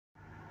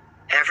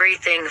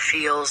Everything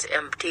feels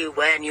empty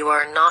when you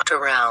are not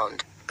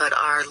around, but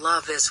our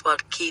love is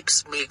what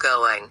keeps me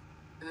going.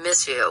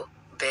 Miss you,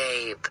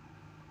 babe.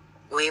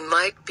 We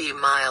might be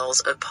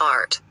miles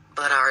apart,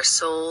 but our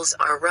souls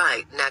are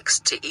right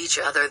next to each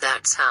other.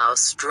 That's how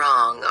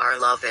strong our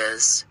love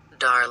is,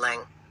 darling.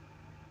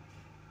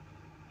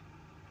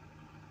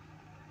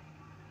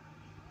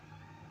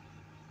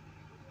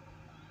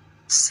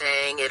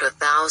 Saying it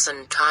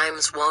 1,000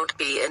 times won't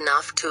be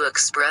enough to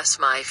express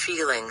my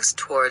feelings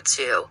towards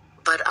you,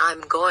 but I'm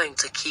going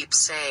to keep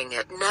saying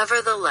it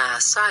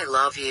nevertheless. I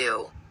love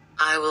you.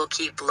 I will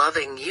keep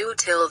loving you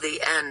till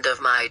the end of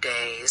my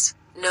days,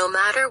 no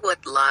matter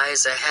what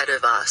lies ahead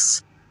of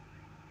us.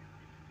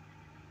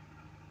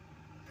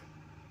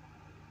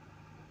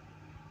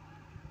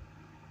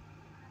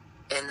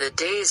 In the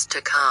days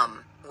to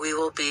come, we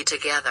will be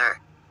together.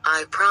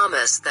 I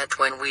promise that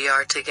when we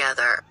are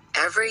together,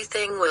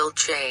 everything will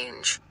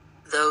change.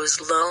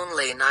 Those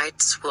lonely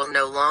nights will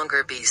no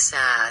longer be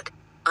sad.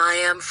 I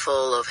am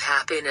full of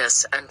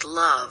happiness and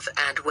love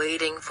and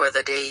waiting for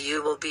the day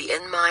you will be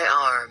in my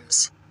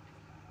arms.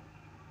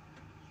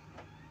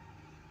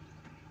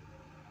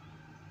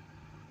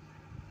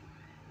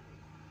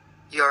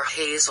 Your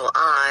hazel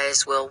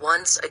eyes will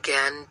once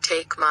again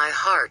take my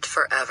heart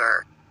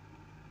forever.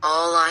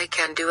 All I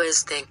can do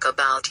is think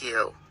about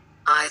you.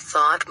 I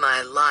thought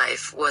my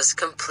life was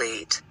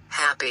complete,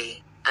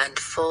 happy, and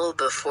full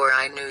before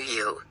I knew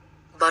you.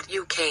 But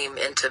you came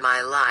into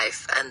my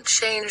life and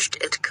changed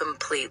it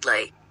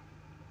completely.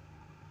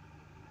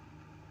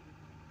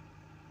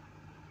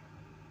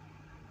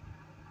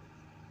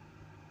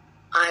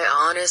 I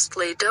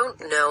honestly don't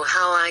know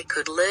how I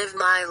could live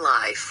my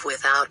life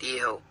without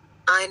you.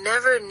 I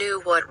never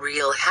knew what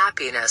real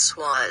happiness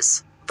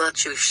was,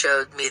 but you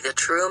showed me the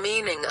true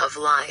meaning of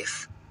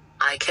life.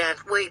 I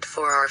can't wait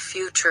for our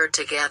future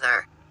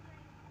together.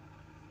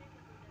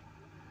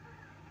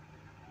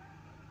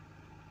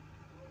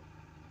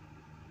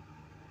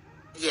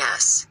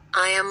 Yes,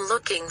 I am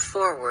looking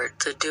forward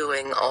to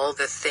doing all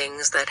the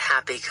things that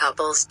happy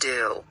couples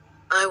do.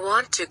 I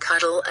want to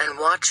cuddle and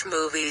watch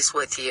movies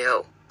with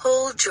you,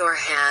 hold your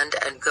hand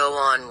and go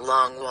on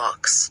long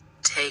walks,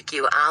 take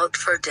you out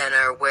for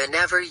dinner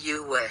whenever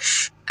you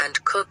wish,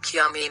 and cook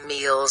yummy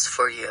meals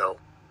for you.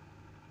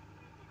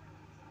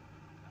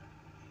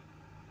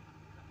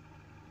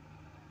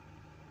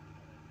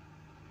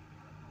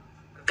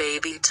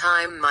 Baby,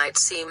 time might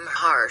seem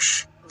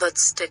harsh, but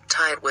stick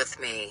tight with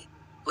me.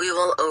 We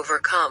will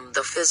overcome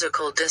the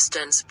physical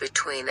distance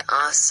between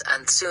us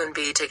and soon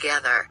be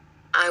together.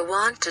 I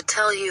want to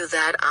tell you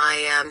that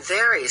I am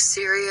very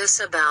serious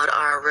about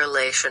our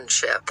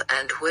relationship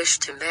and wish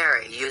to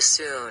marry you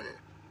soon.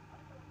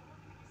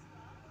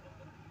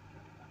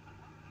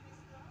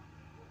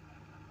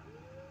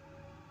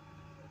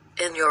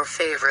 In your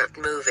favorite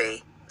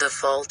movie, The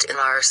Fault in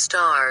Our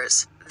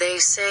Stars, they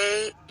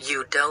say,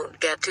 you don't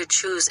get to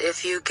choose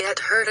if you get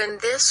hurt in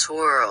this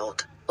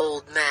world,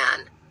 old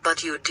man,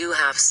 but you do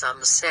have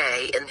some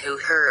say in who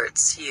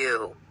hurts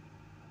you.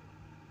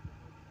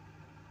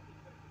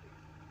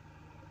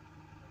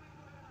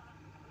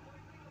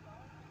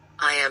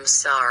 I am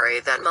sorry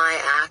that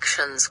my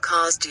actions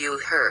caused you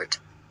hurt.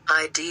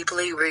 I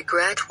deeply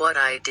regret what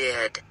I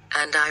did,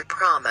 and I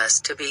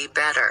promise to be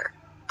better.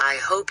 I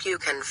hope you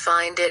can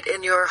find it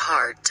in your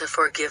heart to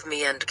forgive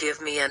me and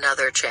give me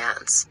another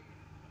chance.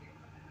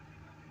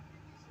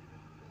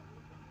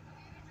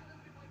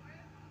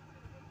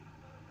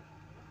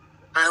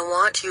 I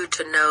want you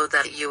to know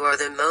that you are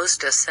the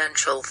most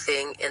essential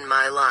thing in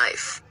my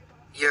life.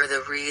 You're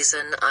the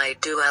reason I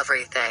do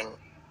everything.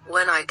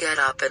 When I get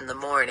up in the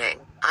morning,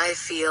 I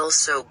feel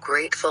so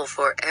grateful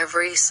for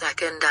every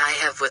second I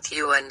have with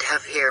you and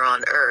have here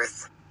on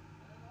earth.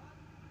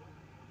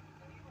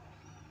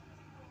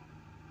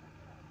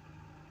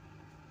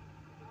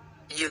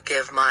 You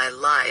give my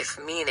life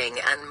meaning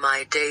and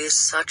my days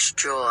such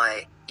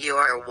joy. You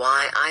are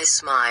why I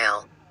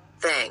smile.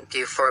 Thank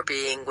you for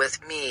being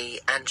with me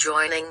and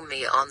joining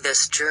me on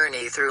this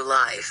journey through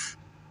life.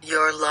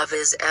 Your love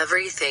is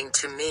everything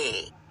to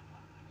me.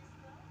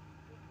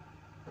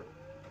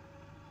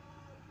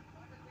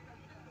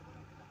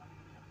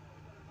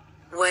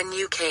 When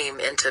you came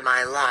into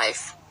my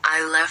life,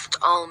 I left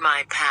all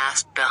my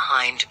past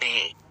behind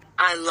me.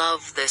 I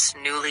love this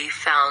newly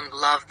found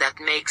love that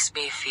makes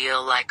me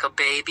feel like a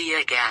baby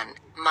again,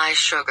 my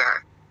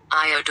sugar.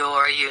 I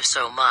adore you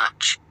so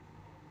much.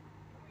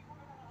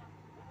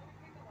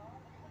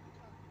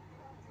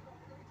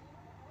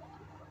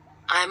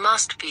 I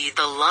must be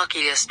the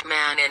luckiest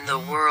man in the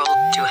world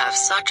to have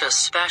such a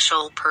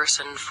special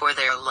person for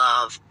their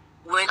love.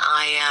 When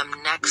I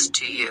am next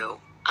to you,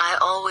 I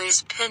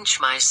always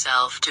pinch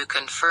myself to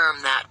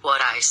confirm that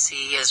what I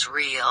see is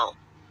real.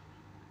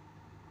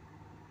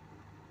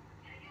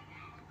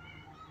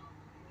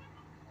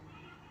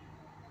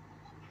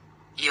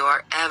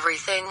 You're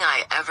everything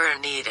I ever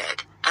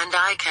needed, and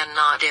I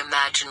cannot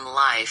imagine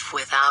life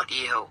without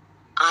you.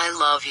 I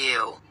love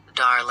you,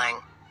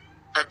 darling.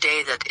 A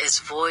day that is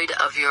void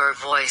of your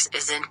voice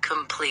is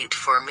incomplete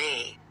for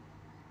me.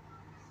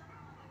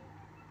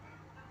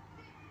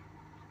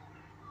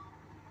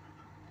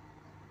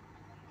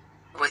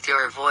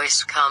 your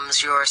voice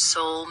comes your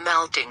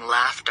soul-melting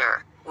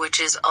laughter,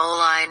 which is all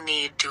I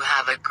need to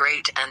have a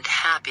great and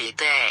happy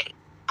day.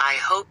 I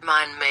hope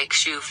mine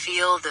makes you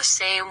feel the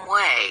same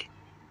way.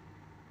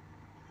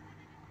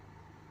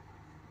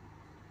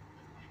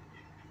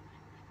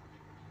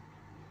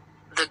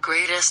 The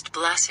greatest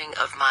blessing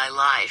of my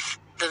life,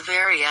 the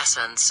very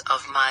essence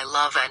of my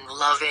love and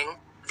loving,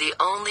 the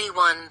only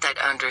one that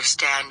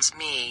understands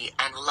me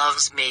and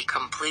loves me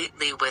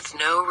completely with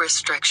no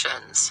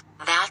restrictions.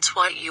 That's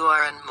what you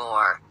are and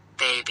more,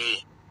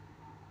 baby.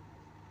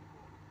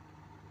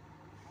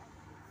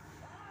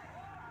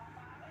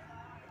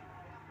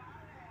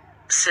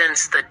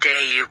 Since the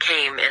day you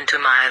came into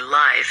my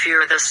life,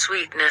 you're the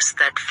sweetness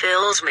that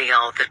fills me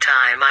all the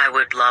time. I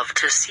would love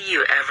to see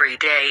you every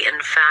day. In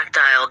fact,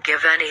 I'll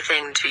give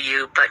anything to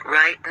you, but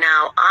right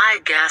now I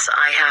guess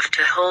I have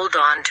to hold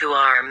on to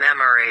our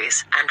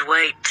memories and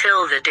wait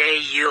till the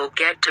day you'll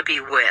get to be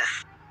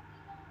with.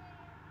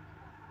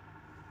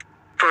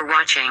 For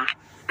watching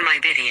my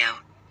video.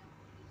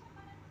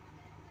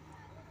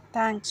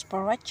 Thanks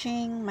for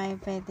watching my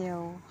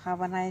video. Have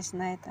a nice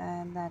night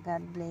and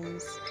God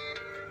bless.